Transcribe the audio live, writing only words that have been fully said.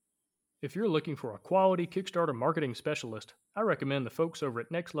If you're looking for a quality Kickstarter marketing specialist, I recommend the folks over at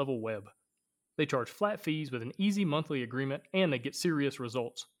Next Level Web. They charge flat fees with an easy monthly agreement, and they get serious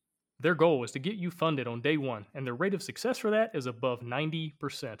results. Their goal is to get you funded on day one, and their rate of success for that is above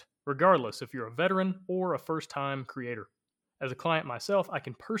 90%, regardless if you're a veteran or a first-time creator. As a client myself, I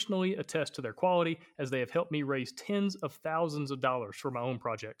can personally attest to their quality, as they have helped me raise tens of thousands of dollars for my own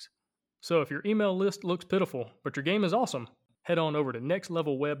projects. So if your email list looks pitiful, but your game is awesome, head on over to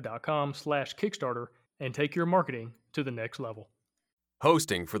nextlevelweb.com/Kickstarter and take your marketing to the next level.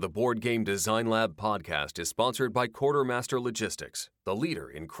 Hosting for the Board Game Design Lab podcast is sponsored by Quartermaster Logistics, the leader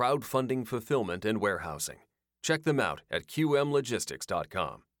in crowdfunding fulfillment and warehousing. Check them out at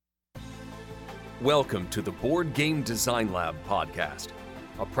qmlogistics.com. Welcome to the Board Game Design Lab podcast,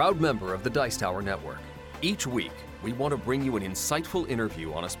 a proud member of the Dice Tower Network. Each week, we want to bring you an insightful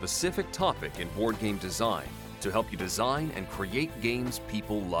interview on a specific topic in board game design to help you design and create games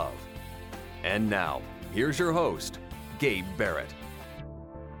people love. And now, here's your host, Gabe Barrett.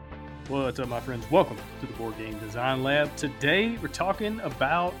 What's up, my friends? Welcome to the Board Game Design Lab. Today, we're talking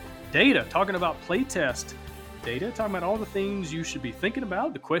about data, talking about playtest data, talking about all the things you should be thinking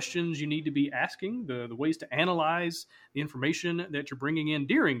about, the questions you need to be asking, the ways to analyze the information that you're bringing in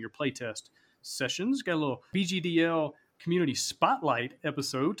during your playtest sessions. Got a little BGDL community spotlight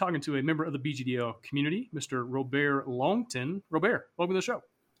episode talking to a member of the BGDL community, Mr. Robert Longton. Robert, welcome to the show.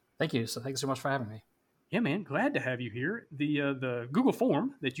 Thank you. So thanks so much for having me. Yeah, man, glad to have you here. The Google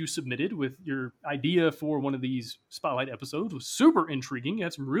form that you submitted with your idea for one of these spotlight episodes was super intriguing. You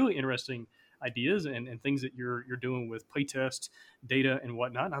had some really interesting ideas and things that you're doing with playtest data and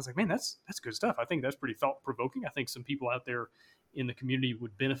whatnot. And I was like, man, that's good stuff. I think that's pretty thought-provoking. I think some people out there in the community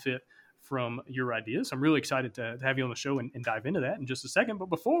would benefit from your ideas. I'm really excited to have you on the show and dive into that in just a second. But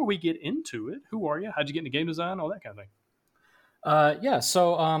before we get into it, who are you? How'd you get into game design? All that kind of thing.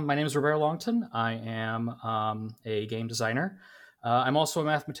 So my name is Robert Longton. I am a game designer. I'm also a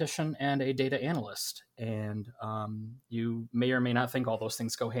mathematician and a data analyst. And you may or may not think all those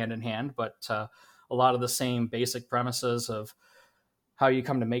things go hand in hand, but a lot of the same basic premises of how you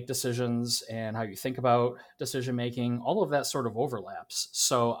come to make decisions and how you think about decision making, all of that sort of overlaps.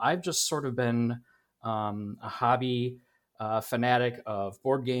 So I've just sort of been a hobby fanatic of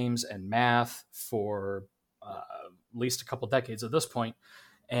board games and math for at least a couple decades at this point,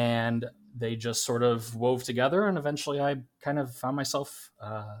 and they just sort of wove together, and eventually I kind of found myself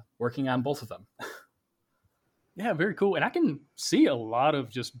working on both of them. Yeah, very cool. And I can see a lot of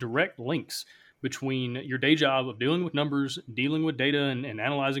just direct links between your day job of dealing with numbers, dealing with data, and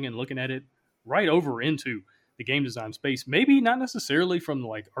analyzing and looking at it right over into the game design space. Maybe not necessarily from the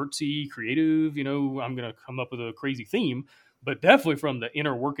like artsy, creative, I'm going to come up with a crazy theme, but definitely from the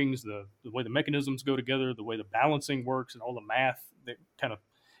inner workings, the way the mechanisms go together, the way the balancing works, and all the math that kind of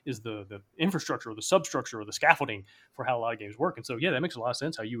is the infrastructure or the substructure or the scaffolding for how a lot of games work. And so, yeah, that makes a lot of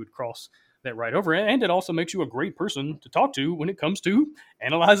sense how you would cross that right over. And it also makes you a great person to talk to when it comes to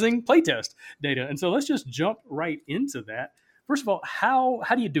analyzing playtest data. And so let's just jump right into that. First of all, how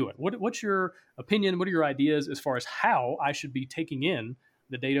do you do it? What's your opinion? What are your ideas as far as how I should be taking in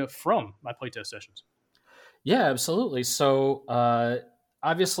the data from my playtest sessions? Yeah, absolutely. So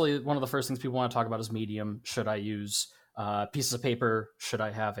obviously, one of the first things people want to talk about is medium. Should I use pieces of paper? Should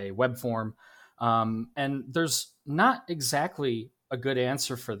I have a web form? And there's not exactly a good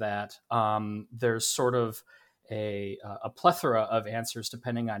answer for that. There's sort of a plethora of answers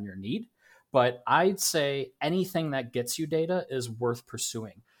depending on your need. But I'd say anything that gets you data is worth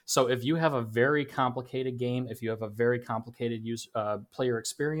pursuing. So if you have a very complicated game, if you have a very complicated player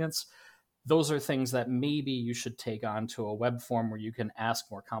experience, those are things that maybe you should take onto a web form where you can ask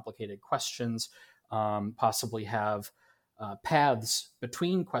more complicated questions, possibly have paths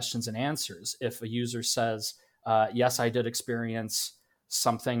between questions and answers. If a user says, yes, I did experience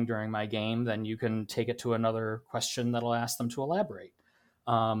something during my game, then you can take it to another question that'll ask them to elaborate.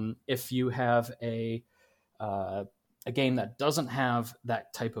 If you have a game that doesn't have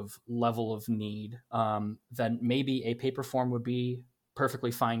that type of level of need, then maybe a paper form would be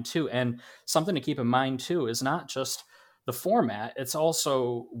perfectly fine too. And something to keep in mind too is not just the format, it's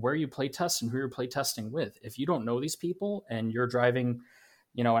also where you play test and who you're play testing with. If you don't know these people and you're driving,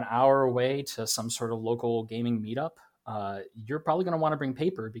 an hour away to some sort of local gaming meetup, you're probably going to want to bring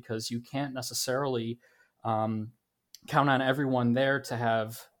paper because you can't necessarily count on everyone there to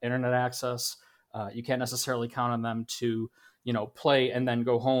have internet access. You can't necessarily count on them to, play and then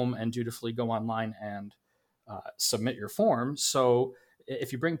go home and dutifully go online and submit your form. So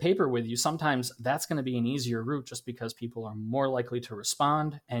if you bring paper with you, sometimes that's going to be an easier route just because people are more likely to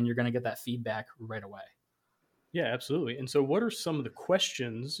respond and you're going to get that feedback right away. Yeah, absolutely. And so, what are some of the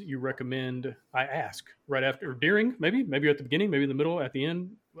questions you recommend I ask right after, or during, maybe at the beginning, maybe in the middle, at the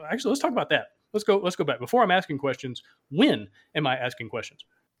end? Well, actually, let's talk about that. Let's go back. Before I'm asking questions, when am I asking questions?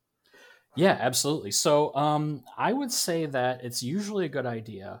 Yeah, absolutely. So I would say that it's usually a good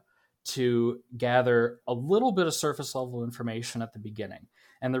idea to gather a little bit of surface level information at the beginning.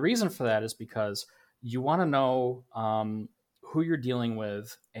 And the reason for that is because you want to know who you're dealing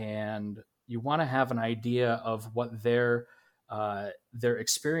with, and you want to have an idea of what their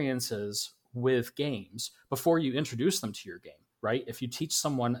experiences with games before you introduce them to your game, right? If you teach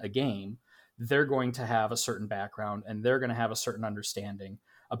someone a game, they're going to have a certain background and they're going to have a certain understanding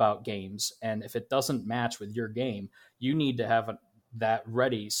about games. And if it doesn't match with your game, you need to have that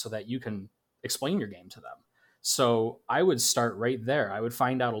ready so that you can explain your game to them. So I would start right there. I would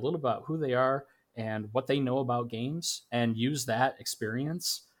find out a little about who they are and what they know about games, and use that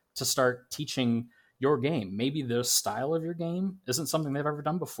experience to start teaching your game. Maybe the style of your game isn't something they've ever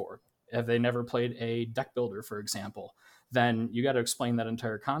done before. Have they never played a deck builder, for example? Then you got to explain that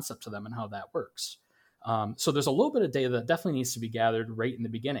entire concept to them and how that works. So there's a little bit of data that definitely needs to be gathered right in the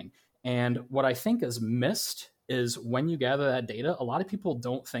beginning. And what I think is missed is when you gather that data, a lot of people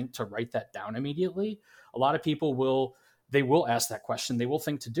don't think to write that down immediately. A lot of people will ask that question, they will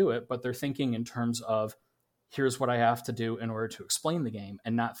think to do it, but they're thinking in terms of, here's what I have to do in order to explain the game,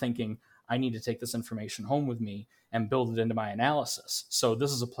 and not thinking, I need to take this information home with me and build it into my analysis. So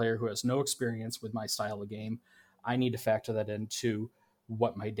this is a player who has no experience with my style of game. I need to factor that into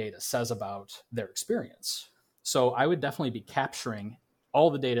what my data says about their experience. So I would definitely be capturing all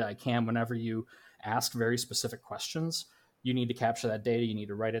the data I can whenever you ask very specific questions. You need to capture that data. You need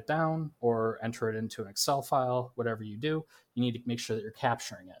to write it down or enter it into an Excel file, whatever you do. You need to make sure that you're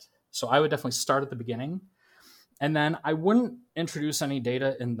capturing it. So I would definitely start at the beginning. And then I wouldn't introduce any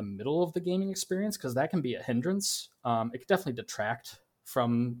data in the middle of the gaming experience, because that can be a hindrance. It could definitely detract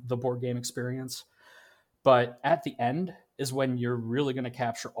from the board game experience. But at the end is when you're really going to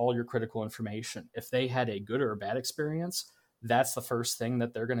capture all your critical information. If they had a good or a bad experience, that's the first thing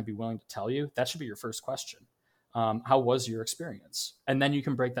that they're going to be willing to tell you. That should be your first question. How was your experience? And then you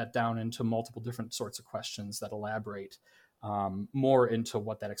can break that down into multiple different sorts of questions that elaborate more into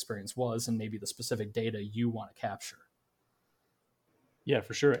what that experience was and maybe the specific data you want to capture. Yeah,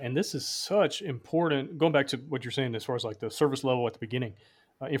 for sure. And this is such important. Going back to what you're saying as far as like the service level at the beginning,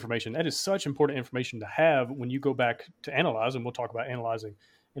 information, that is such important information to have when you go back to analyze. And we'll talk about analyzing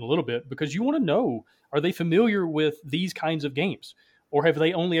in a little bit, because you want to know, are they familiar with these kinds of games? Or have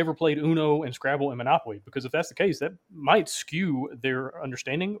they only ever played Uno and Scrabble and Monopoly? Because if that's the case, that might skew their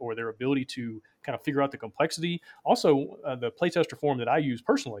understanding or their ability to kind of figure out the complexity. Also, the playtester form that I use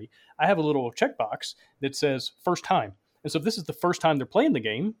personally, I have a little checkbox that says first time. And so if this is the first time they're playing the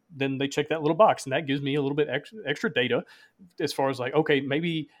game, then they check that little box, and that gives me a little bit extra data as far as like, okay,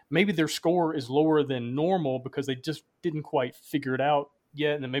 maybe their score is lower than normal because they just didn't quite figure it out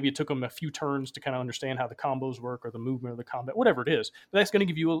yet, and then maybe it took them a few turns to kind of understand how the combos work or the movement or the combat, whatever it is. But that's going to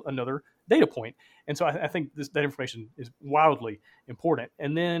give you another data point. And so I think that information is wildly important.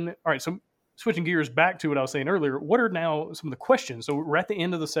 And then, all right, so switching gears back to what I was saying earlier, what are now some of the questions? So we're at the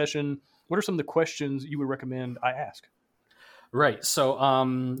end of the session. What are some of the questions you would recommend I ask? Right. So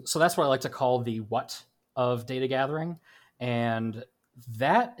so that's what I like to call the what of data gathering. And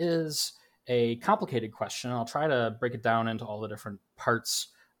that is a complicated question. I'll try to break it down into all the different parts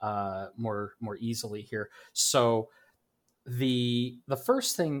more easily here. So the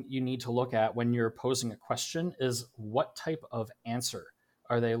first thing you need to look at when you're posing a question is, what type of answer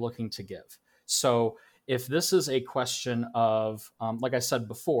are they looking to give? So if this is a question of, like I said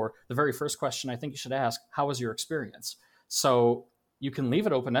before, the very first question I think you should ask, how was your experience? So you can leave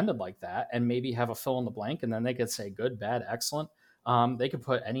it open-ended like that and maybe have a fill in the blank, and then they could say good, bad, excellent. They could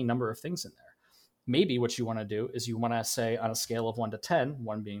put any number of things in there. Maybe what you want to do is you want to say on a scale of 1 to 10,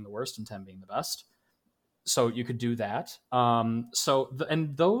 1 being the worst and 10 being the best. So you could do that.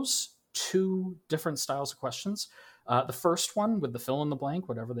 And those two different styles of questions, the first one with the fill in the blank,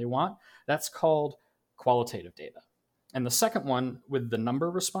 whatever they want, that's called qualitative data. And the second one with the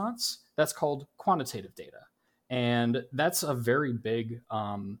number response, that's called quantitative data. And that's a very big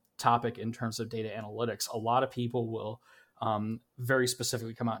topic in terms of data analytics. A lot of people will very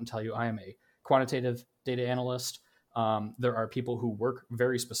specifically come out and tell you, I am a quantitative data analyst. There are people who work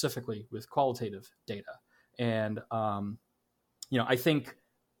very specifically with qualitative data. And, I think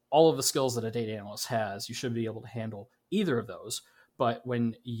all of the skills that a data analyst has, you should be able to handle either of those. But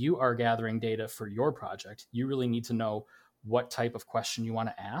when you are gathering data for your project, you really need to know what type of question you want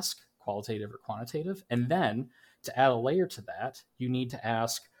to ask, qualitative or quantitative. And then to add a layer to that, you need to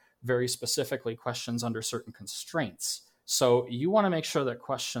ask, very specifically questions under certain constraints. So you want to make sure that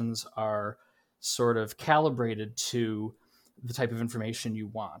questions are sort of calibrated to the type of information you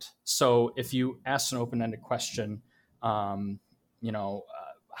want. So if you ask an open-ended question, how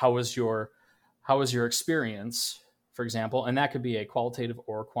was your experience, for example, and that could be a qualitative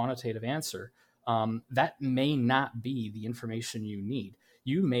or quantitative answer, that may not be the information you need.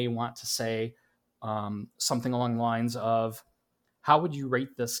 You may want to say something along the lines of, how would you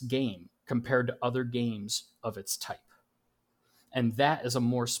rate this game compared to other games of its type? And that is a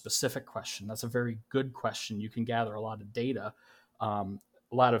more specific question. That's a very good question. You can gather a lot of data, a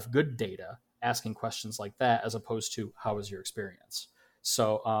lot of good data, asking questions like that, as opposed to, how was your experience?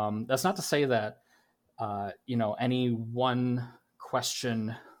 So that's not to say that any one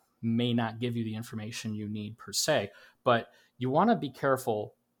question may not give you the information you need per se, but you want to be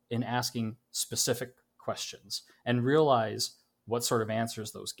careful in asking specific questions and realize what sort of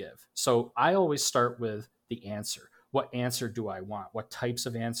answers those give. So I always start with the answer. What answer do I want? What types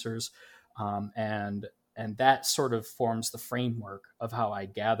of answers? And that sort of forms the framework of how I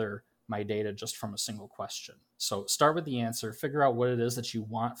gather my data just from a single question. So start with the answer, figure out what it is that you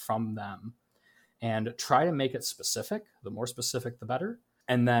want from them, and try to make it specific. The more specific, the better.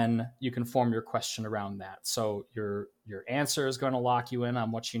 And then you can form your question around that. So your answer is going to lock you in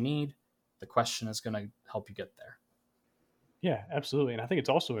on what you need. The question is going to help you get there. Yeah, absolutely. And I think it's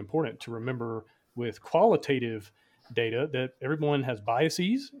also important to remember with qualitative data that everyone has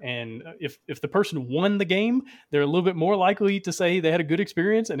biases. And if the person won the game, they're a little bit more likely to say they had a good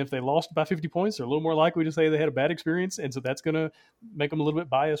experience. And if they lost by 50 points, they're a little more likely to say they had a bad experience. And so that's going to make them a little bit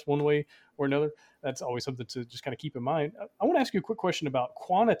biased one way or another. That's always something to just kind of keep in mind. I want to ask you a quick question about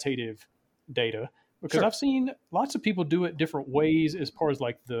quantitative data, because Sure. I've seen lots of people do it different ways as far as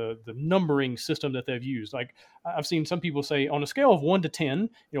like the numbering system that they've used. Like I've seen some people say on a scale of 1 to 10,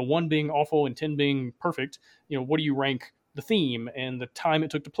 1 being awful and 10 being perfect, what do you rank the theme and the time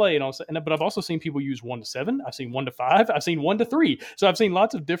it took to play and all that? But I've also seen people use 1 to 7. I've seen 1 to 5. I've seen 1 to 3. So I've seen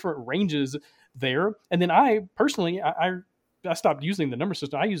lots of different ranges there. And then I personally, I stopped using the number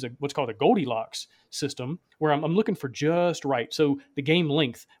system. I use what's called a Goldilocks system, where I'm looking for just right. So the game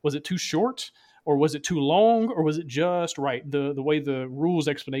length, was it too short? Or was it too long, or was it just right? The way the rules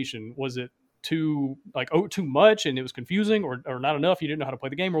explanation, was it too much and it was confusing, or not enough, you didn't know how to play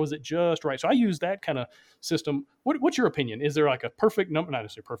the game, or was it just right? So I use that kind of system. What's your opinion? Is there like a perfect number, not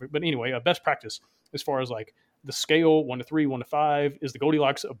necessarily perfect, but anyway, a best practice as far as like the scale, 1 to 3, 1 to 5? Is the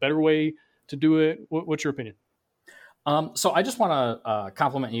Goldilocks a better way to do it? What's your opinion? So I just want to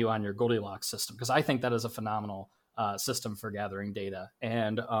compliment you on your Goldilocks system, because I think that is a phenomenal system for gathering data,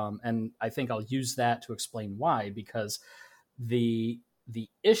 and I think I'll use that to explain why. Because the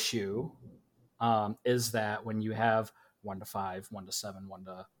issue is that when you have 1 to 5, 1 to 7, 1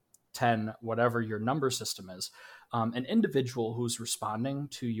 to 10, whatever your number system is, an individual who's responding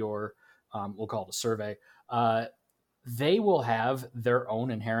to your, we'll call it a survey, they will have their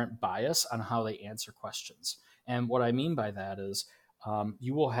own inherent bias on how they answer questions. And what I mean by that is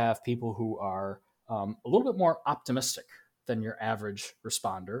you will have people who are a little bit more optimistic than your average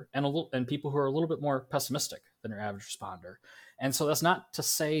responder, and people who are a little bit more pessimistic than your average responder. And so that's not to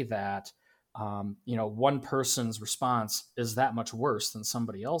say that one person's response is that much worse than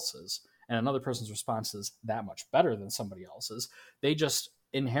somebody else's, and another person's response is that much better than somebody else's. They just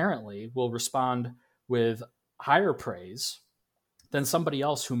inherently will respond with higher praise than somebody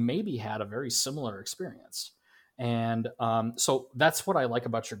else who maybe had a very similar experience. And so that's what I like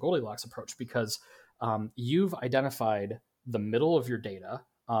about your Goldilocks approach, because you've identified the middle of your data,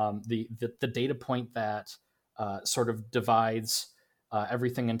 the data point that sort of divides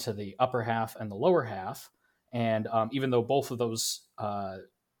everything into the upper half and the lower half. And even though both of those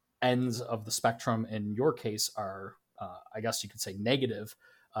ends of the spectrum in your case are, I guess you could say, negative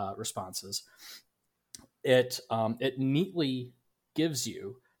responses, it neatly gives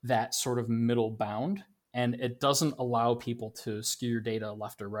you that sort of middle bound, and it doesn't allow people to skew your data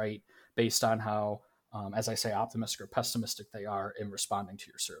left or right based on how, as I say, optimistic or pessimistic they are in responding to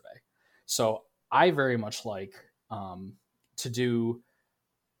your survey. So I very much like to do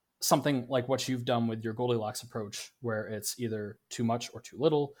something like what you've done with your Goldilocks approach, where it's either too much or too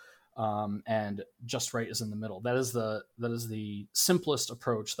little, and just right is in the middle. That is the simplest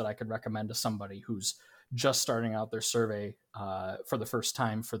approach that I could recommend to somebody who's just starting out their survey for the first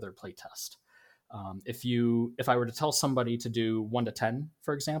time for their playtest. If I were to tell somebody to do 1 to 10,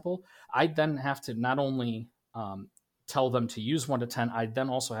 for example, I'd then have to not only tell them to use 1 to 10, I'd then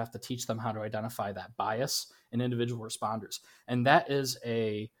also have to teach them how to identify that bias in individual responders. And that is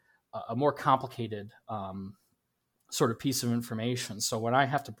a more complicated sort of piece of information. So when I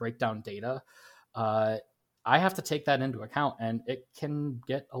have to break down data, I have to take that into account, and it can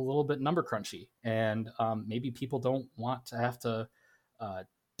get a little bit number crunchy. And maybe people don't want to have to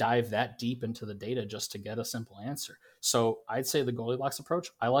dive that deep into the data just to get a simple answer. So I'd say the Goldilocks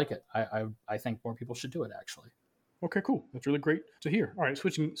approach, I like it. I think more people should do it, actually. Okay, cool. That's really great to hear. All right,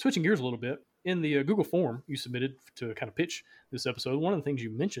 switching gears a little bit. In the Google form you submitted to kind of pitch this episode, one of the things you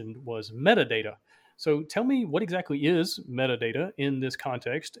mentioned was metadata. So tell me, what exactly is metadata in this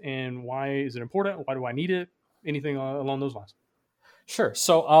context, and why is it important? Why do I need it? Anything along those lines? Sure.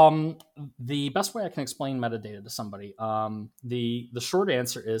 So the best way I can explain metadata to somebody, the short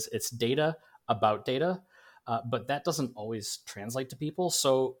answer is it's data about data, but that doesn't always translate to people.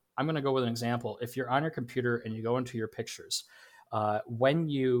 So I'm going to go with an example. If you're on your computer and you go into your pictures, when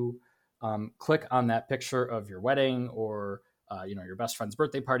you click on that picture of your wedding or your best friend's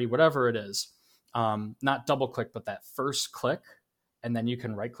birthday party, whatever it is, not double click, but that first click, and then you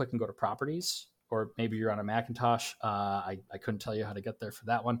can right click and go to properties. Or maybe you're on a Macintosh. I couldn't tell you how to get there for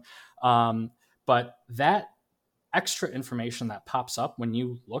that one. But that extra information that pops up when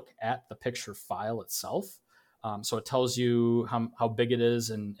you look at the picture file itself, so it tells you how big it is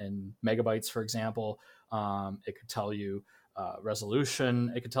in megabytes, for example. It could tell you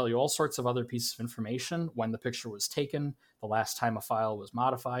resolution. It could tell you all sorts of other pieces of information, when the picture was taken, the last time a file was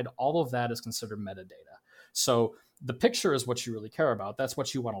modified. All of that is considered metadata. So the picture is what you really care about. That's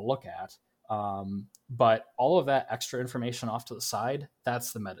what you want to look at. But all of that extra information off to the side,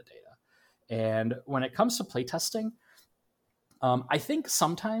 that's the metadata. And when it comes to playtesting, I think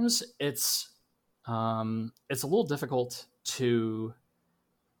sometimes it's a little difficult to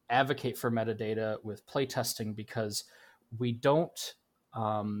advocate for metadata with playtesting, because we don't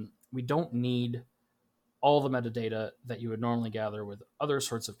need all the metadata that you would normally gather with other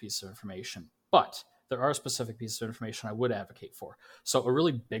sorts of pieces of information. But there are specific pieces of information I would advocate for. So a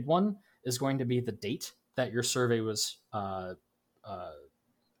really big one is going to be the date that your survey was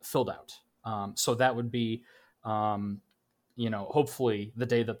filled out. So that would be, hopefully the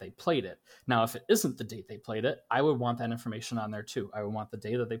day that they played it. Now, if it isn't the date they played it, I would want that information on there too. I would want the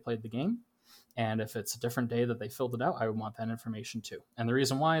day that they played the game. And if it's a different day that they filled it out, I would want that information too. And the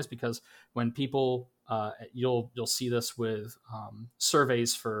reason why is because when people, you'll see this with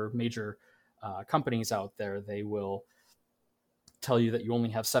surveys for major companies out there, they will tell you that you only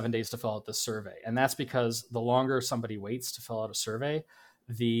have 7 days to fill out this survey. And that's because the longer somebody waits to fill out a survey,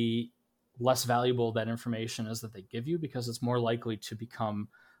 the less valuable that information is that they give you, because it's more likely to become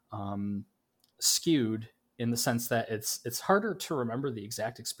skewed, in the sense that it's harder to remember the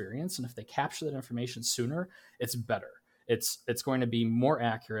exact experience. And if they capture that information sooner, it's better. It's going to be more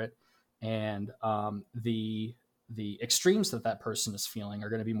accurate, and the extremes that person is feeling are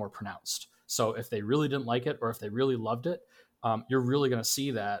going to be more pronounced. So if they really didn't like it, or if they really loved it, you're really going to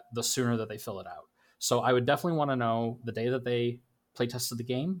see that the sooner that they fill it out. So I would definitely want to know the day that they play tested the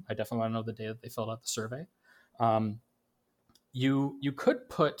game. I definitely want to know the day that they filled out the survey. You could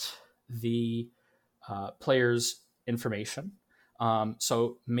put the players' information.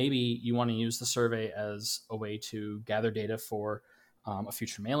 So maybe you want to use the survey as a way to gather data for a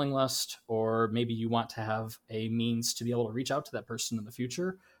future mailing list, or maybe you want to have a means to be able to reach out to that person in the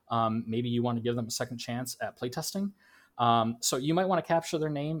future. Maybe you want to give them a second chance at playtesting. So you might want to capture their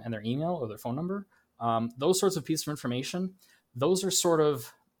name and their email or their phone number. Those sorts of pieces of information, those are sort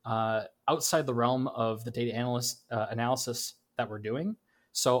of outside the realm of the data analysis that we're doing.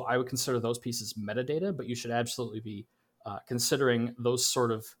 So I would consider those pieces metadata, but you should absolutely be considering those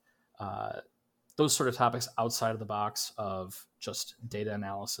sort of topics outside of the box of just data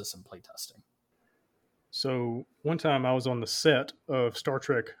analysis and playtesting. So one time I was on the set of Star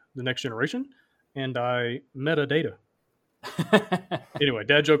Trek: The Next Generation, and I metadata. Anyway,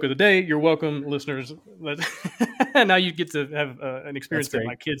 dad joke of the day. You're welcome, listeners. Now you get to have an experience that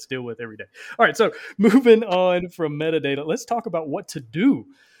my kids deal with every day. All right, so moving on from metadata, let's talk about what to do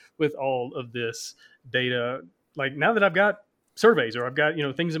with all of this data. Like, now that I've got surveys, or I've got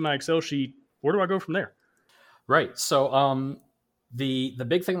things in my Excel sheet, where do I go from there? Right. So the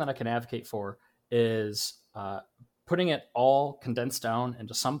big thing that I can advocate for is putting it all condensed down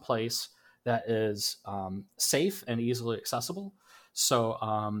into some place that is safe and easily accessible. So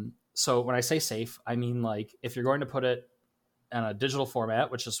when I say safe, I mean, like, if you're going to put it in a digital format,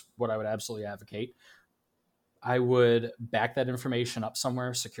 which is what I would absolutely advocate, I would back that information up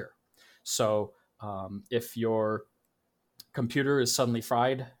somewhere secure. So if your computer is suddenly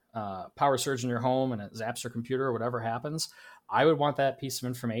fried, power surge in your home, and it zaps your computer, or whatever happens, I would want that piece of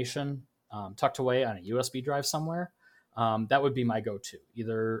information tucked away on a USB drive somewhere. That would be my go-to,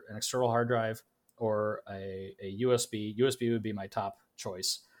 either an external hard drive or a USB. USB would be my top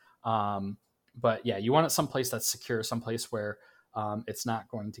choice. But yeah, you want it someplace that's secure, someplace where it's not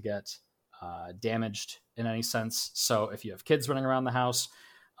going to get damaged in any sense. So if you have kids running around the house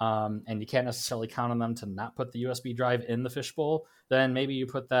and you can't necessarily count on them to not put the USB drive in the fishbowl, then maybe you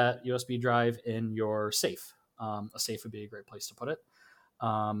put that USB drive in your safe. A safe would be a great place to put it.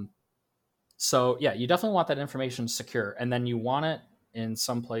 So yeah, you definitely want that information secure, and then you want it in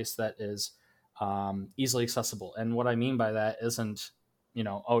some place that is easily accessible. And what I mean by that isn't,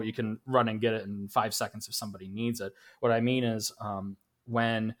 oh, you can run and get it in 5 seconds if somebody needs it. What I mean is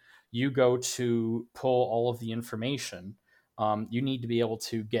when you go to pull all of the information, you need to be able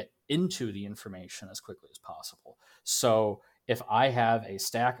to get into the information as quickly as possible. So if I have a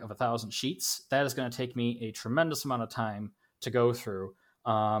stack of 1,000 sheets, that is going to take me a tremendous amount of time to go through.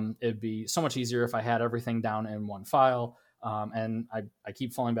 It'd be so much easier if I had everything down in one file. And I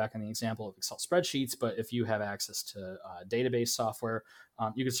keep falling back on the example of Excel spreadsheets, but if you have access to database software,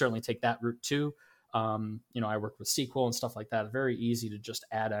 you can certainly take that route too. I work with SQL and stuff like that. Very easy to just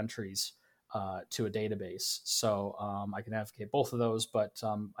add entries to a database. So I can advocate both of those. But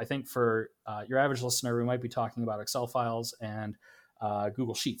I think for your average listener, we might be talking about Excel files and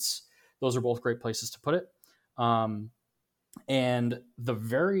Google Sheets. Those are both great places to put it. And the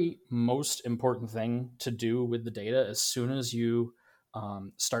very most important thing to do with the data as soon as you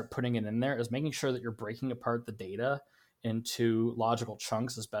start putting it in there is making sure that you're breaking apart the data into logical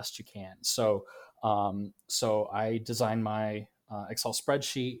chunks as best you can. So I designed my Excel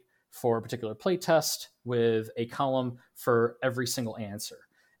spreadsheet for a particular play test with a column for every single answer.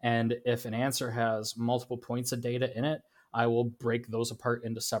 And if an answer has multiple points of data in it, I will break those apart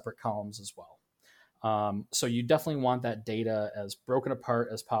into separate columns as well. So you definitely want that data as broken apart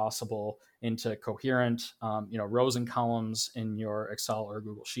as possible into coherent, rows and columns in your Excel or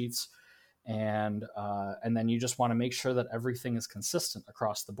Google Sheets. And then you just want to make sure that everything is consistent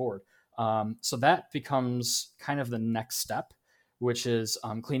across the board. So that becomes kind of the next step, which is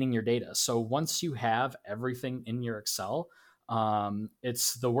cleaning your data. So once you have everything in your Excel,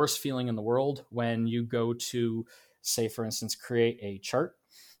 it's the worst feeling in the world when you go to, say, for instance, create a chart.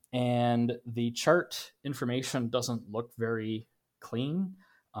 And the chart information doesn't look very clean.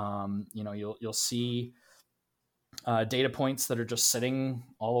 You'll see data points that are just sitting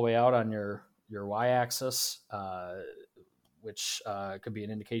all the way out on your y-axis, which could be an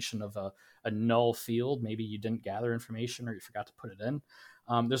indication of a null field. Maybe you didn't gather information or you forgot to put it in.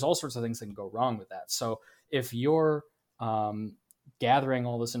 There's all sorts of things that can go wrong with that. So if you're gathering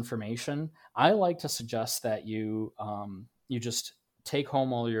all this information, I like to suggest that you just take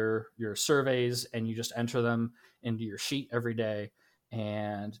home all your surveys and you just enter them into your sheet every day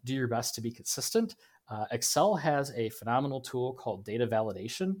and do your best to be consistent. Excel has a phenomenal tool called data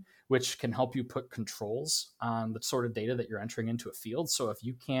validation, which can help you put controls on the sort of data that you're entering into a field. So if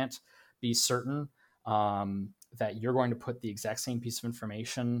you can't be certain that you're going to put the exact same piece of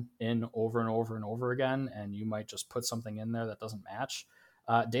information in over and over and over again, and you might just put something in there that doesn't match,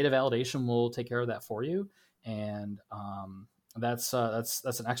 data validation will take care of that for you. And that's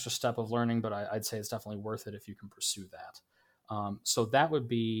an extra step of learning, but I'd say it's definitely worth it if you can pursue that. So that would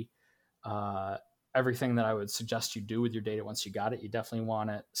be everything that I would suggest you do with your data once you got it. You definitely want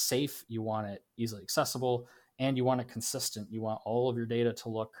it safe, you want it easily accessible, and you want it consistent. You want all of your data to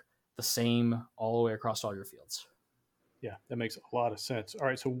look the same all the way across all your fields. Yeah, that makes a lot of sense. All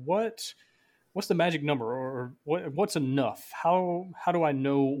right, so what's the magic number, or what's enough? How do I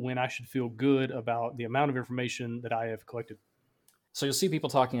know when I should feel good about the amount of information that I have collected? So you'll see people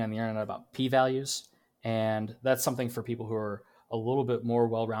talking on the internet about p-values, and that's something for people who are a little bit more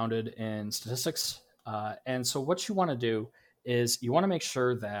well-rounded in statistics. And so what you want to do is you want to make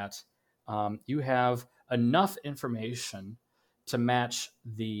sure that you have enough information to match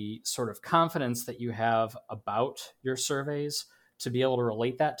the sort of confidence that you have about your surveys to be able to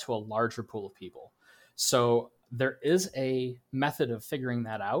relate that to a larger pool of people. So there is a method of figuring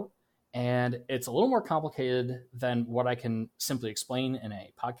that out, and it's a little more complicated than what I can simply explain in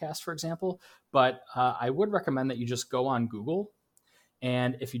a podcast, for example. But I would recommend that you just go on Google,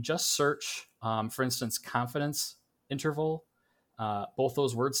 and if you just search, for instance, confidence interval, both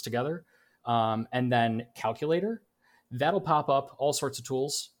those words together, and then calculator, that'll pop up all sorts of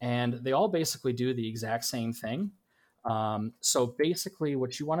tools, and they all basically do the exact same thing. So basically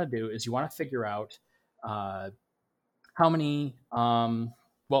what you want to do is you want to figure out how many,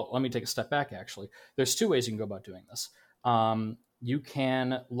 well, let me take a step back, actually. There's two ways you can go about doing this. You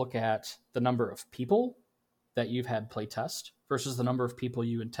can look at the number of people that you've had play test versus the number of people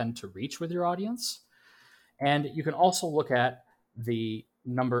you intend to reach with your audience. And you can also look at the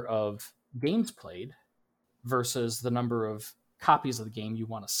number of games played versus the number of copies of the game you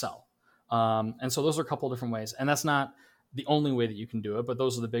want to sell. And so those are a couple of different ways. And that's not the only way that you can do it, but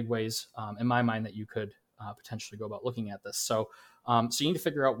those are the big ways in my mind that you could potentially go about looking at this. So you need to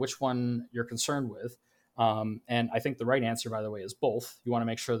figure out which one you're concerned with. And I think the right answer, by the way, is both. You want to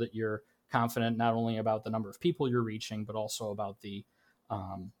make sure that you're confident not only about the number of people you're reaching, but also about the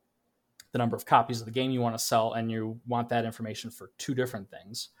number of copies of the game you want to sell. And you want that information for two different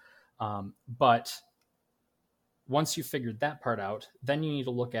things. But once you've figured that part out, then you need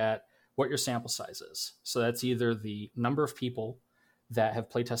to look at what your sample size is. So that's either the number of people that have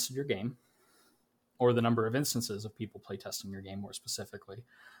play tested your game, or the number of instances of people play testing your game more specifically.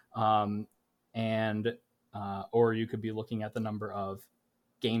 Or you could be looking at the number of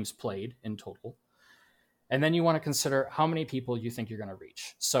games played in total. And then you want to consider how many people you think you're going to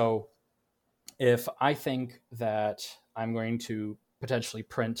reach. So if I think that I'm going to potentially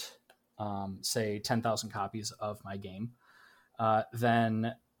print, say, 10,000 copies of my game,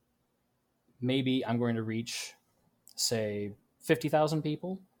 then maybe I'm going to reach, say, 50,000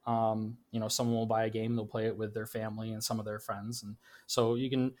 people. Someone will buy a game, they'll play it with their family and some of their friends. And so you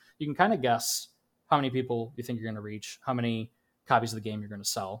can kind of guess how many people you think you're going to reach, how many copies of the game you're going to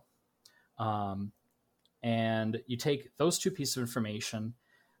sell. And you take those two pieces of information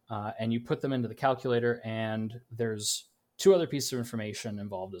and you put them into the calculator, and there's two other pieces of information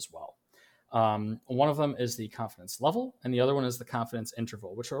involved as well. One of them is the confidence level, and the other one is the confidence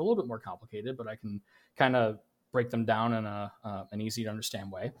interval, which are a little bit more complicated, but I can kind of break them down in an easy to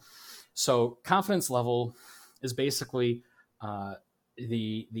understand way. So confidence level is basically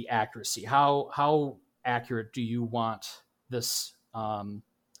the accuracy. How accurate do you want this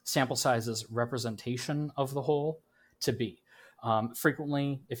sample size's representation of the whole to be?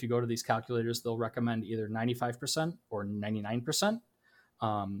 Frequently, if you go to these calculators, they'll recommend either 95% or 99%.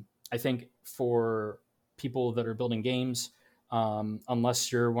 I think for people that are building games,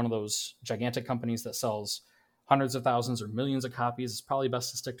 unless you're one of those gigantic companies that sells hundreds of thousands or millions of copies, it's probably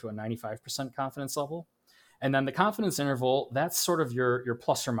best to stick to a 95% confidence level. And then the confidence interval, that's sort of your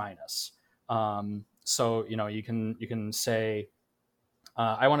plus or minus. So, you can say,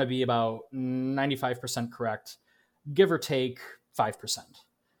 I want to be about 95% correct, give or take 5%.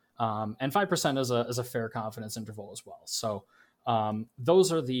 And 5% is a fair confidence interval as well. So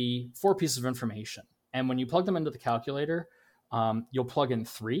those are the four pieces of information. And when you plug them into the calculator, you'll plug in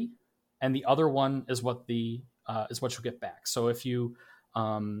 3, and the other one is what you'll get back. So if you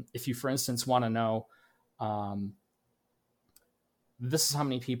for instance want to know, this is how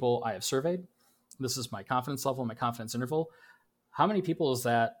many people I have surveyed, this is my confidence level, my confidence interval, how many people is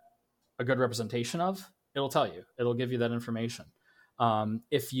that a good representation of? It'll tell you. It'll give you that information.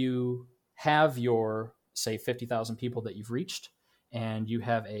 If you have your, say, 50,000 people that you've reached, and you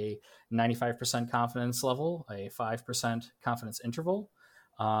have a 95% confidence level, a 5% confidence interval,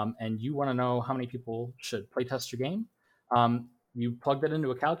 and you want to know how many people should play test your game, you plug that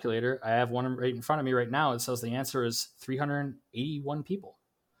into a calculator. I have one right in front of me right now. It says the answer is 381 people.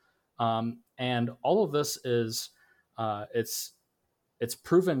 And all of this is, it's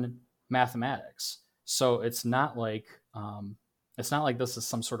proven mathematics. So it's not like this is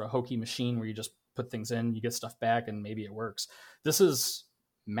some sort of hokey machine where you just put things in, you get stuff back, and maybe it works. This is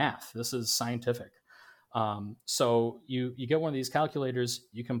math. This is scientific. So you get one of these calculators,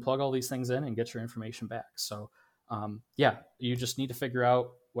 you can plug all these things in and get your information back. So you just need to figure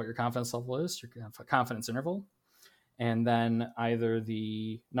out what your confidence level is, your confidence interval, and then either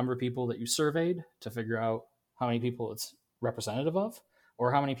the number of people that you surveyed to figure out how many people it's representative of,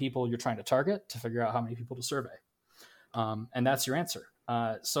 or how many people you're trying to target to figure out how many people to survey. And that's your answer.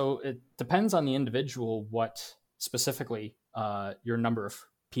 So it depends on the individual what specifically your number of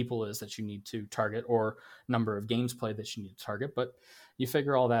people is that you need to target, or number of games played that you need to target. But you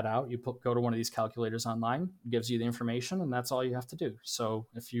figure all that out. You go to one of these calculators online, gives you the information, and that's all you have to do. So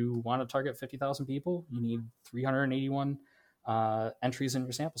if you want to target 50,000 people, you need 381 entries in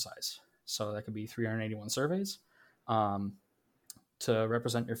your sample size. So that could be 381 surveys to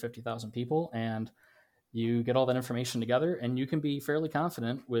represent your 50,000 people. And you get all that information together, and you can be fairly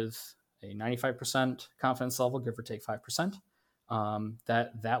confident with a 95% confidence level, give or take 5%,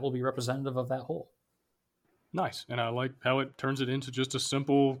 that will be representative of that whole. Nice. And I like how it turns it into just a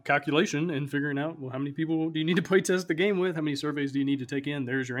simple calculation and figuring out, well, how many people do you need to play test the game with? How many surveys do you need to take in?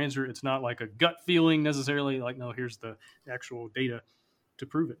 There's your answer. It's not like a gut feeling necessarily, like, no, here's the actual data to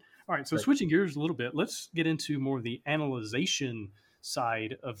prove it. All right. So Switching gears a little bit, let's get into more of the analyzation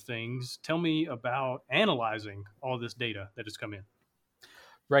side of things. Tell me about analyzing all this data that has come in.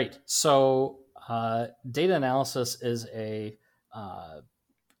 Right. So data analysis is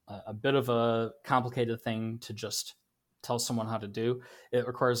a bit of a complicated thing to just tell someone how to do. It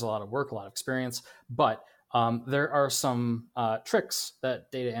requires a lot of work, a lot of experience, but there are some tricks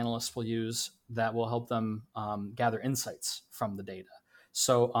that data analysts will use that will help them gather insights from the data.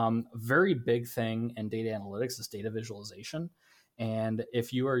 So a very big thing in data analytics is data visualization. And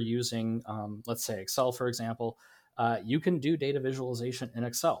if you are using, let's say Excel, for example, you can do data visualization in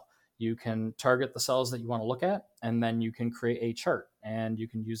Excel. You can target the cells that you want to look at, and then you can create a chart, and you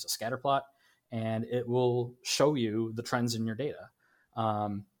can use a scatter plot, and it will show you the trends in your data.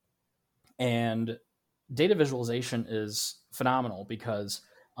 And data visualization is phenomenal because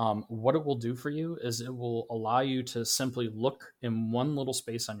what it will do for you is it will allow you to simply look in one little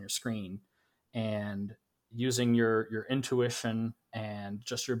space on your screen, and using your intuition and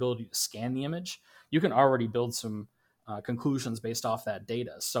just your ability to scan the image, you can already build some conclusions based off that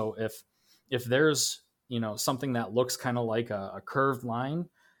data. So if there's something that looks kind of like a curved line,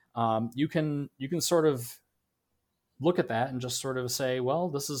 you can sort of look at that and just sort of say, well,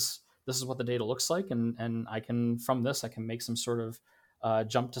 this is what the data looks like, and I can make some sort of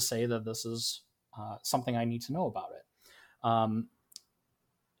jump to say that this is something I need to know about it.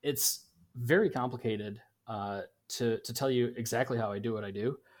 It's very complicated to tell you exactly how I do what I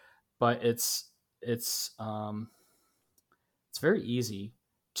do, but it's very easy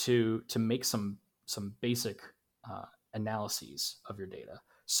to make some basic analyses of your data.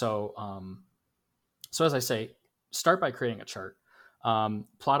 So as I say, start by creating a chart,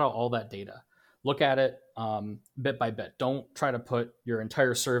 plot out all that data, look at it bit by bit. Don't try to put your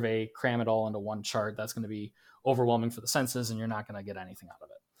entire survey, cram it all into one chart. That's going to be overwhelming for the senses, and you're not going to get anything out of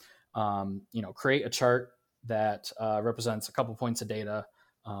it. Create a chart that represents a couple points of data,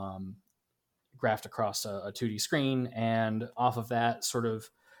 graphed across a 2D screen, and off of that, sort of,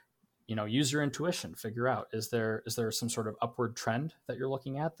 use your intuition, figure out, is there some sort of upward trend that you're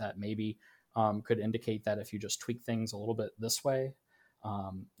looking at that maybe could indicate that if you just tweak things a little bit this way,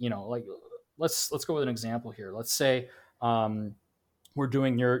 like let's go with an example here. Let's say we're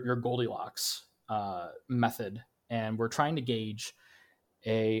doing your Goldilocks method, and we're trying to gauge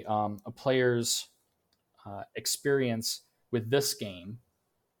a player's experience with this game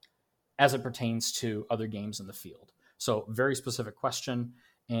as it pertains to other games in the field. So very specific question,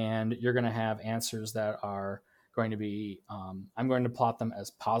 and you're going to have answers that are going to be, I'm going to plot them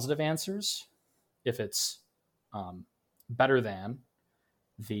as positive answers if it's better than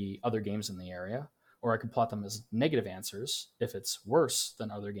the other games in the area, or I could plot them as negative answers if it's worse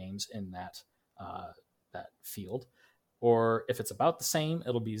than other games in that field, or if it's about the same,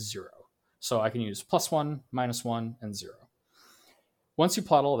 it'll be 0. So I can use +1, -1, and 0. Once you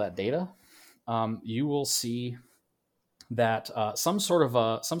plot all that data, you will see that some sort of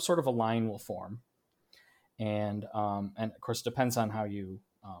a line will form, and of course it depends on how you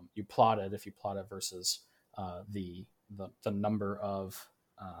plot it. If you plot it versus the number of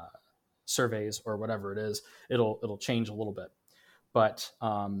surveys or whatever it is, it'll change a little bit. But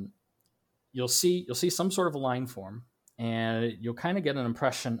you'll see some sort of a line form, and you'll kind of get an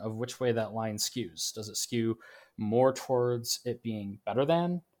impression of which way that line skews. Does it skew more towards it being better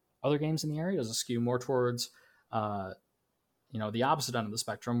than other games in the area? Does it skew more towards the opposite end of the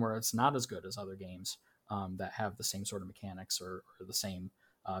spectrum, where it's not as good as other games that have the same sort of mechanics or the same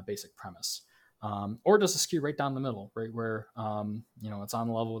basic premise? Or does it skew right down the middle, right where it's on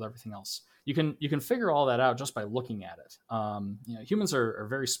level with everything else? You can figure all that out just by looking at it. Humans are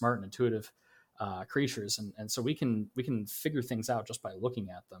very smart and intuitive creatures, and so we can figure things out just by looking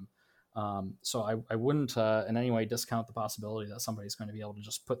at them. So I wouldn't in any way discount the possibility that somebody's going to be able to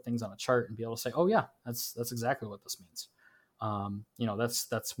just put things on a chart and be able to say, oh yeah, that's exactly what this means.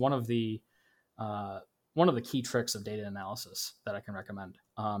 That's one of the key tricks of data analysis that I can recommend.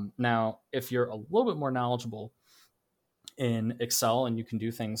 Now, if you're a little bit more knowledgeable in Excel and you can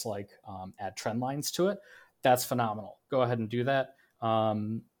do things like add trend lines to it, that's phenomenal. Go ahead and do that.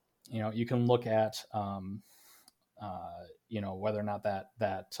 You can look at whether or not that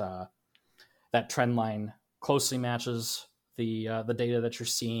trend line closely matches the data that you're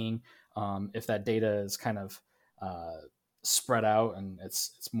seeing. If that data is kind of spread out and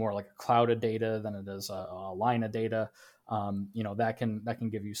it's more like a cloud of data than it is a line of data, that can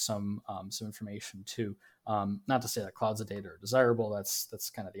give you some information too. Not to say that clouds of data are desirable. That's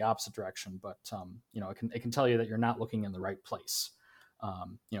kind of the opposite direction, but it can tell you that you're not looking in the right place.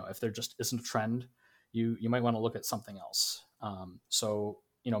 If there just isn't a trend, you might want to look at something else. So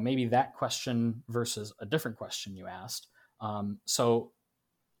maybe that question versus a different question you asked. So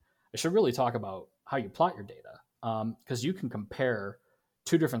I should really talk about how you plot your data, because you can compare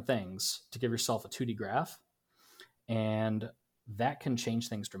two different things to give yourself a 2D graph, and that can change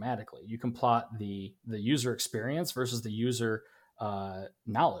things dramatically. You can plot the user experience versus the user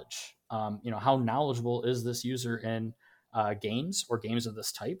knowledge. How knowledgeable is this user in games or games of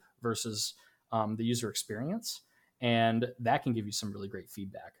this type versus the user experience, and that can give you some really great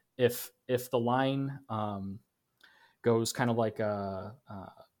feedback. If the line goes kind of like a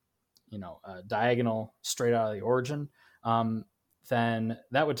diagonal straight out of the origin, then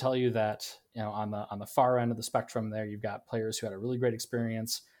that would tell you that on the far end of the spectrum there, you've got players who had a really great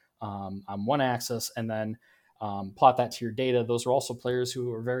experience on one axis, and then plot that to your data. Those are also players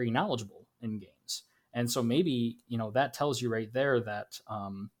who are very knowledgeable in games, and so maybe that tells you right there that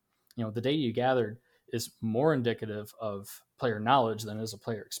the data you gathered is more indicative of player knowledge than is a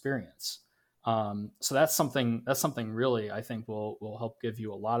player experience. So that's something really I think will help give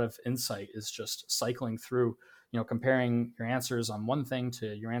you a lot of insight, is just cycling through, comparing your answers on one thing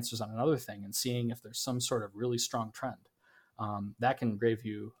to your answers on another thing and seeing if there's some sort of really strong trend. That can give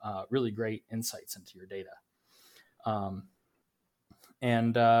you really great insights into your data.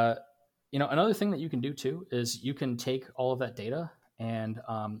 Another thing that you can do too is you can take all of that data and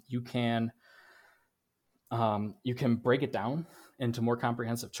you can break it down into more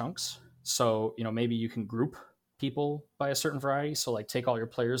comprehensive chunks. So, maybe you can group people by a certain variety. So like take all your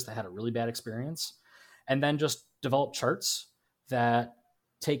players that had a really bad experience and then just develop charts that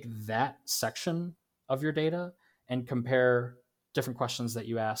take that section of your data and compare different questions that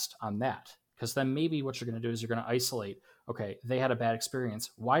you asked on that. Because then maybe what you're going to do is you're going to isolate, okay, they had a bad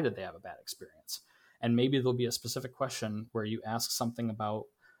experience. Why did they have a bad experience? And maybe there'll be a specific question where you ask something about,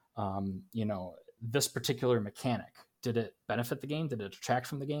 this particular mechanic. Did it benefit the game? Did it detract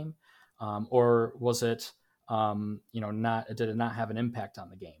from the game? Or was it, did it not have an impact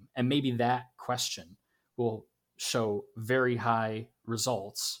on the game? And maybe that question will show very high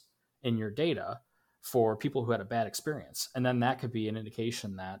results in your data for people who had a bad experience. And then that could be an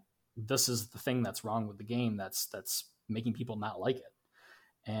indication that this is the thing that's wrong with the game that's making people not like it.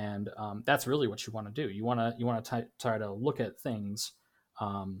 And that's really what you want to do. You want to try to look at things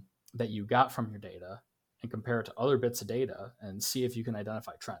that you got from your data and compare it to other bits of data and see if you can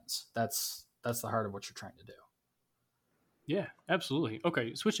identify trends. That's the heart of what you're trying to do. Yeah, absolutely.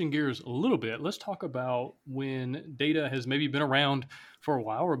 Okay, switching gears a little bit, let's talk about when data has maybe been around for a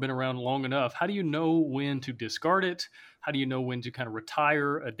while or been around long enough. How do you know when to discard it? How do you know when to kind of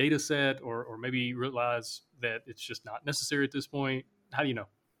retire a data set or maybe realize that it's just not necessary at this point? How do you know?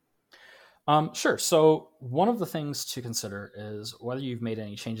 Sure. So one of the things to consider is whether you've made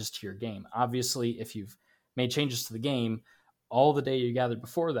any changes to your game. Obviously, if you've made changes to the game, all the data you gathered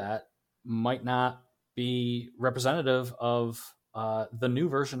before that might not be representative of the new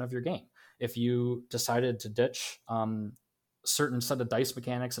version of your game. If you decided to ditch certain set of dice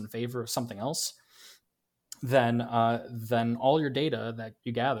mechanics in favor of something else, then all your data that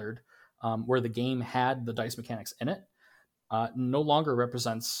you gathered where the game had the dice mechanics in it no longer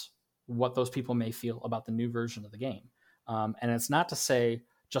represents what those people may feel about the new version of the game. And it's not to say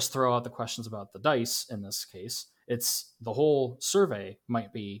just throw out the questions about the dice in this case. It's the whole survey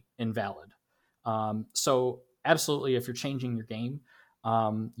might be invalid. So absolutely, if you're changing your game,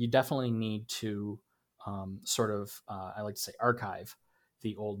 you definitely need to I like to say, archive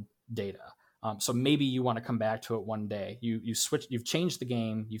the old data. So maybe you want to come back to it one day. You've changed the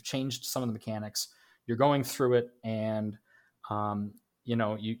game, you've changed some of the mechanics, you're going through it, and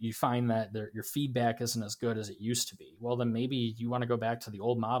you find that your feedback isn't as good as it used to be. Well, then maybe you want to go back to the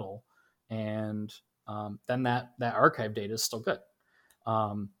old model, and then that archive data is still good.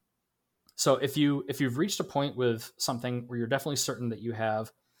 So if you've reached a point with something where you're definitely certain that you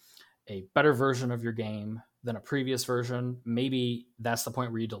have a better version of your game than a previous version, maybe that's the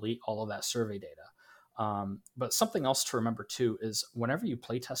point where you delete all of that survey data. But something else to remember too is whenever you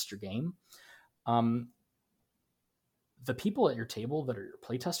play test your game, the people at your table that are your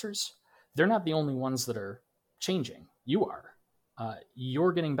playtesters, they're not the only ones that are changing. You are.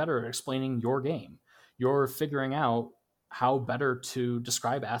 You're getting better at explaining your game. You're figuring out how better to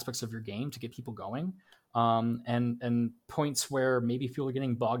describe aspects of your game to get people going, and points where maybe people are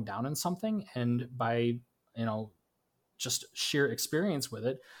getting bogged down in something, and by just sheer experience with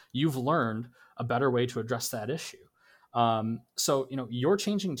it, you've learned a better way to address that issue. So you're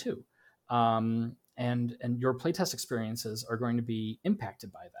changing too. And your playtest experiences are going to be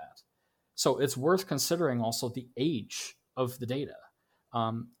impacted by that. So it's worth considering also the age of the data.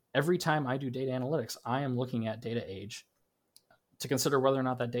 Every time I do data analytics, I am looking at data age to consider whether or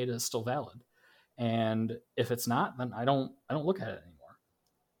not that data is still valid. And if it's not, then I don't look at it anymore.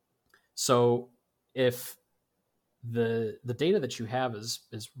 So if the data that you have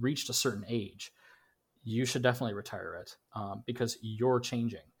is reached a certain age, you should definitely retire it, because you're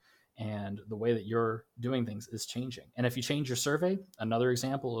changing and the way that you're doing things is changing. And if you change your survey, another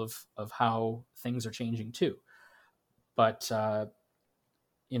example of how things are changing too. But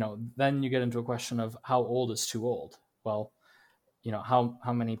then you get into a question of how old is too old. Well,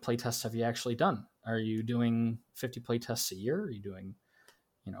 how many play tests have you actually done? Are you doing 50 play tests a year? Are you doing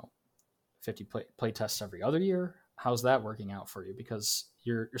 50 play tests every other year? How's that working out for you? Because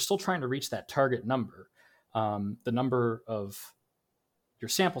you're still trying to reach that target number, the number of your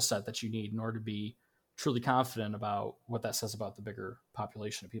sample set that you need in order to be truly confident about what that says about the bigger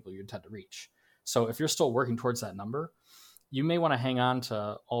population of people you intend to reach. So if you're still working towards that number, you may want to hang on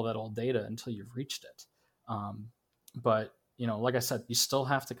to all that old data until you've reached it. But like I said, you still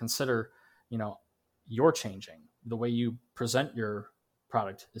have to consider, you're changing. The way you present your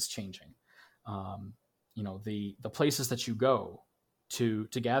product is changing. The places that you go to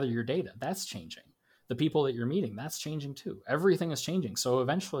gather your data, that's changing. The people that you're meeting, that's changing too. Everything is changing. So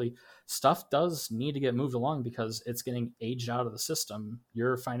eventually stuff does need to get moved along because it's getting aged out of the system.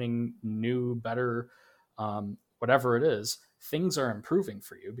 You're finding new, better, whatever it is, things are improving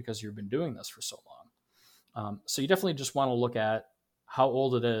for you because you've been doing this for so long. So you definitely just want to look at how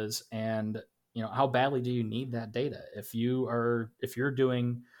old it is and, how badly do you need that data? If you're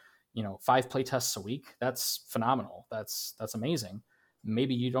doing, 5 play tests a week, that's phenomenal. That's amazing.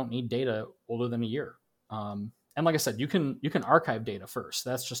 Maybe you don't need data older than a year. And like I said, you can archive data first.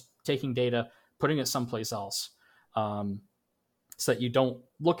 That's just taking data, putting it someplace else, so that you don't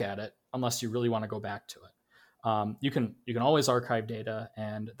look at it unless you really want to go back to it. You can always archive data,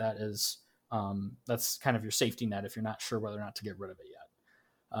 and that's kind of your safety net if you're not sure whether or not to get rid of it yet.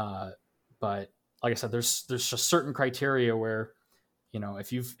 But like I said, there's just certain criteria where,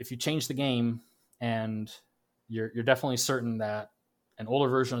 if you change the game and you're definitely certain that an older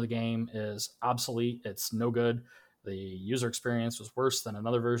version of the game is obsolete, it's no good, the user experience was worse than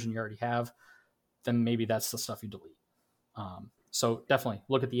another version you already have, then maybe that's the stuff you delete. So definitely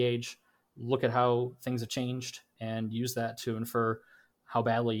look at the age, look at how things have changed, and use that to infer how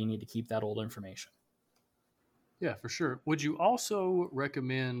badly you need to keep that old information. Yeah, for sure. Would you also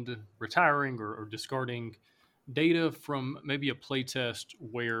recommend retiring or discarding data from maybe a play test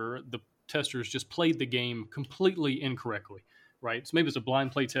where the testers just played the game completely incorrectly, right? So maybe it's a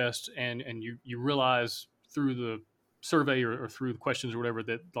blind play test and you realize through the survey or through the questions or whatever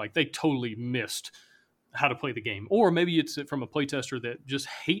that like they totally missed how to play the game. Or maybe it's from a play tester that just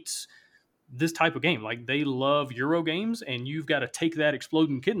hates this type of game. Like they love Euro games and you've got to take that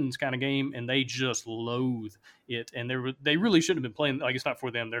Exploding Kittens kind of game and they just loathe it. And they really shouldn't have been playing. Like it's not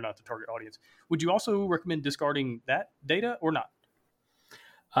for them. They're not the target audience. Would you also recommend discarding that data or not?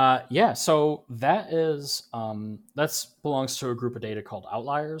 Yeah. So that is, that's belongs to a group of data called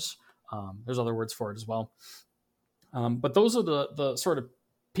outliers. There's other words for it as well. But those are the sort of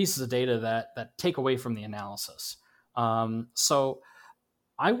pieces of data that take away from the analysis. So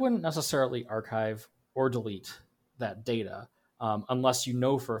I wouldn't necessarily archive or delete that data unless you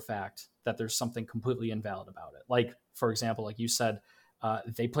know for a fact that there's something completely invalid about it. Like, for example, like you said,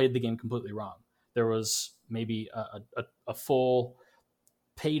 they played the game completely wrong. There was maybe a full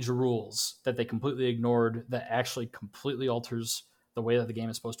page of rules that they completely ignored that actually completely alters the way that the game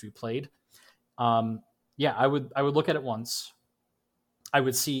is supposed to be played. Yeah, I would look at it once. I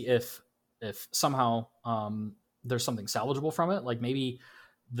would see if somehow there's something salvageable from it. Like maybe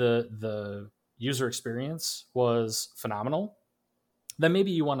the user experience was phenomenal, then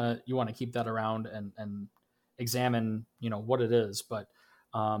maybe you want to keep that around and examine what it is. But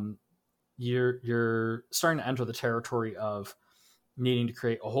you're starting to enter the territory of needing to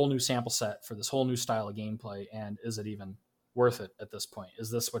create a whole new sample set for this whole new style of gameplay, and is it even worth it at this point?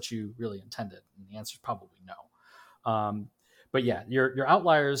 Is this what you really intended? And the answer is probably no. But yeah, your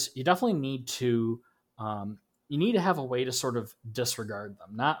outliers, you definitely need to have a way to sort of disregard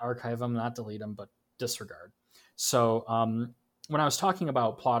them, not archive them, not delete them, but disregard. So when I was talking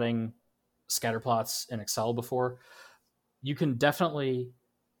about plotting scatter plots in Excel before, you can definitely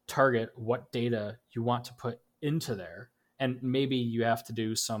target what data you want to put into there. And maybe you have to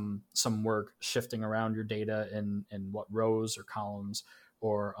do some work shifting around your data in what rows or columns,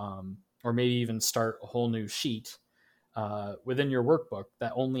 or maybe even start a whole new sheet within your workbook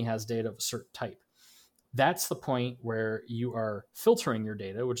that only has data of a certain type. That's the point where you are filtering your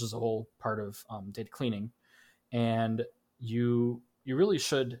data, which is a whole part of data cleaning. And you really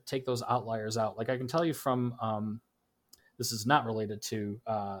should take those outliers out. Like I can tell you from, this is not related to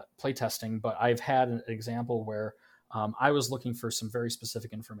playtesting, but I've had an example where I was looking for some very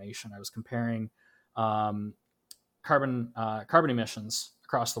specific information. I was comparing carbon emissions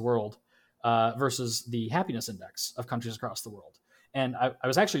across the world versus the happiness index of countries across the world. And I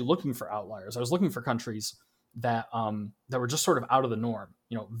was actually looking for outliers. I was looking for countries that that were just sort of out of the norm,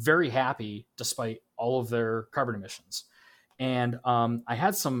 very happy despite all of their carbon emissions. And I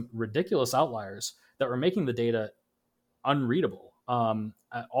had some ridiculous outliers that were making the data unreadable.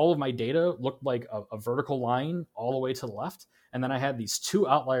 All of my data looked like a vertical line all the way to the left. And then I had these two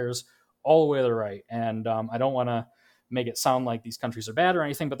outliers all the way to the right. And I don't want to make it sound like these countries are bad or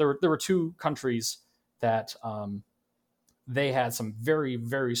anything, but there were two countries that they had some very,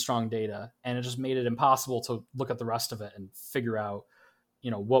 very strong data, and it just made it impossible to look at the rest of it and figure out,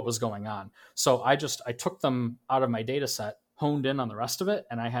 what was going on. So I took them out of my data set, honed in on the rest of it,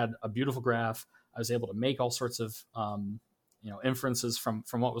 and I had a beautiful graph. I was able to make all sorts of, inferences from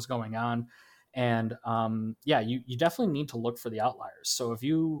what was going on. And you definitely need to look for the outliers. So if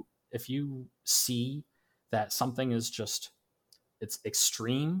you see that something is it's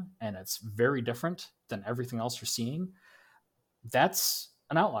extreme and it's very different than everything else you're seeing, that's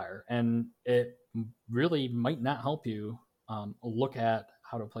an outlier, and it really might not help you look at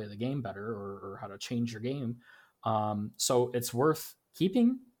how to play the game better or how to change your game. So it's worth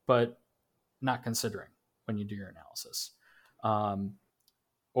keeping, but not considering when you do your analysis.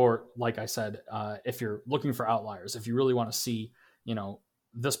 Or like I said, if you're looking for outliers, if you really want to see,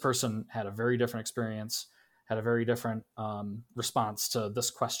 this person had a very different experience, had a very different response to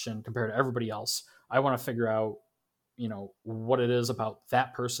this question compared to everybody else, I want to figure out, what it is about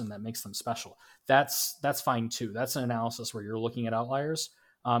that person that makes them special. That's fine too. That's an analysis where you're looking at outliers.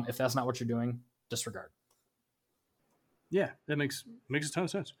 If that's not what you're doing, disregard. Yeah, that makes a ton of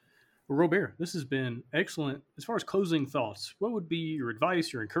sense. Well, Robert, this has been excellent. As far as closing thoughts, what would be your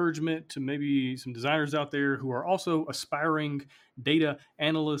advice, your encouragement to maybe some designers out there who are also aspiring data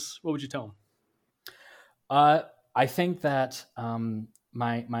analysts? What would you tell them? I think that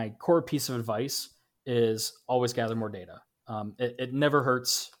my core piece of advice is always gather more data. It never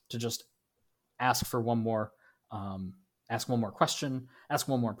hurts to just ask for one more question, ask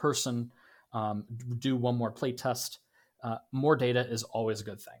one more person, do one more play test. More data is always a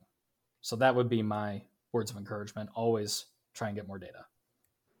good thing. So that would be my words of encouragement. Always try and get more data.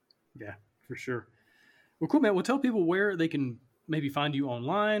 Yeah, for sure. Well, cool, man. Well, tell people where they can maybe find you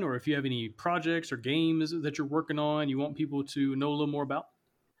online, or if you have any projects or games that you're working on, you want people to know a little more about.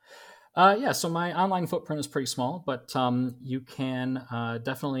 So my online footprint is pretty small, but you can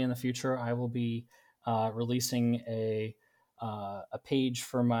definitely in the future, I will be releasing a page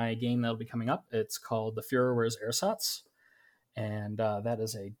for my game that'll be coming up. It's called The Führer Wears Ersatz. And that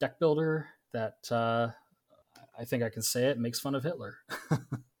is a deck builder that I think I can say it makes fun of Hitler.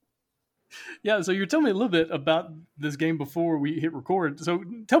 Yeah, so you're telling me a little bit about this game before we hit record. So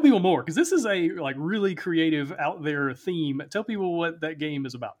tell people more, because this is a really creative, out there theme. Tell people what that game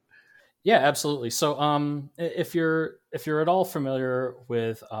is about. Yeah, absolutely. So if you're at all familiar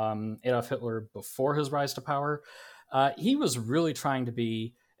with Adolf Hitler before his rise to power, he was really trying to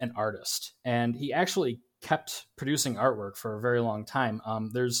be an artist, and he actually kept producing artwork for a very long time.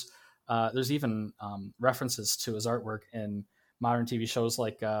 There's even references to his artwork in modern TV shows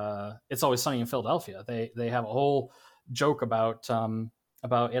like It's Always Sunny in Philadelphia. They have a whole joke about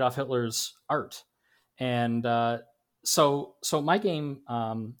Adolf Hitler's art, and so my game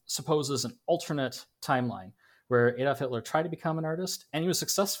supposes an alternate timeline where Adolf Hitler tried to become an artist and he was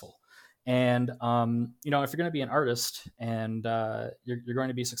successful. And if you're going to be an artist and you're going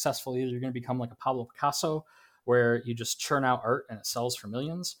to be successful, either you're going to become like a Pablo Picasso, where you just churn out art and it sells for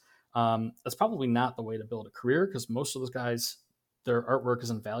millions. That's probably not the way to build a career, because most of those guys, their artwork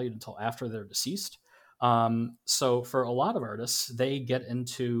isn't valued until after they're deceased. So for a lot of artists, they get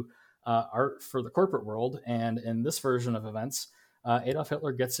into art for the corporate world, and in this version of events, Adolf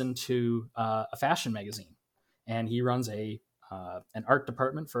Hitler gets into a fashion magazine, and he runs an art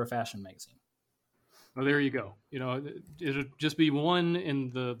department for a fashion magazine. Well, there you go. It'll just be one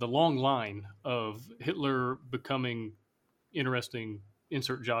in the long line of Hitler becoming interesting,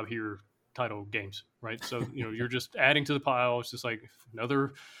 insert job here title games, right? So, you're just adding to the pile. It's just like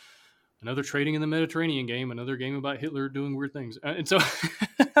another trading in the Mediterranean game, another game about Hitler doing weird things. And so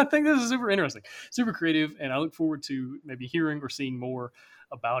I think this is super interesting, super creative, and I look forward to maybe hearing or seeing more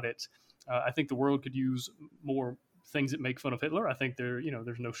about it. I think the world could use more things that make fun of Hitler. I think there's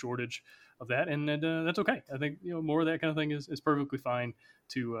no shortage of that, and that's okay. I think more of that kind of thing is perfectly fine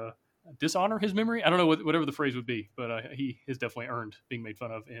to dishonor his memory. I don't know whatever the phrase would be, but he has definitely earned being made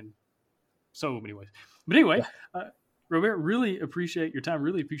fun of in so many ways. But anyway, Robert, really appreciate your time.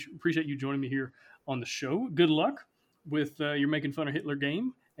 Really appreciate you joining me here on the show. Good luck with your making fun of Hitler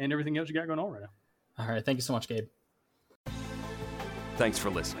game and everything else you got going on right now. All right, thank you so much, Gabe. Thanks for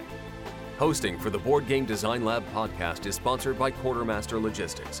listening. Hosting for the Board Game Design Lab podcast is sponsored by Quartermaster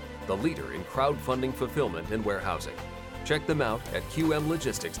Logistics, the leader in crowdfunding fulfillment and warehousing. Check them out at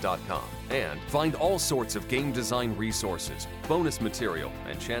qmlogistics.com and find all sorts of game design resources, bonus material,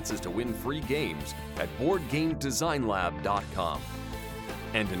 and chances to win free games at BoardGameDesignLab.com.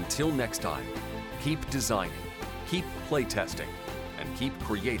 And until next time, keep designing, keep playtesting, and keep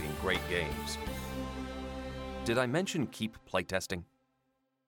creating great games. Did I mention keep playtesting?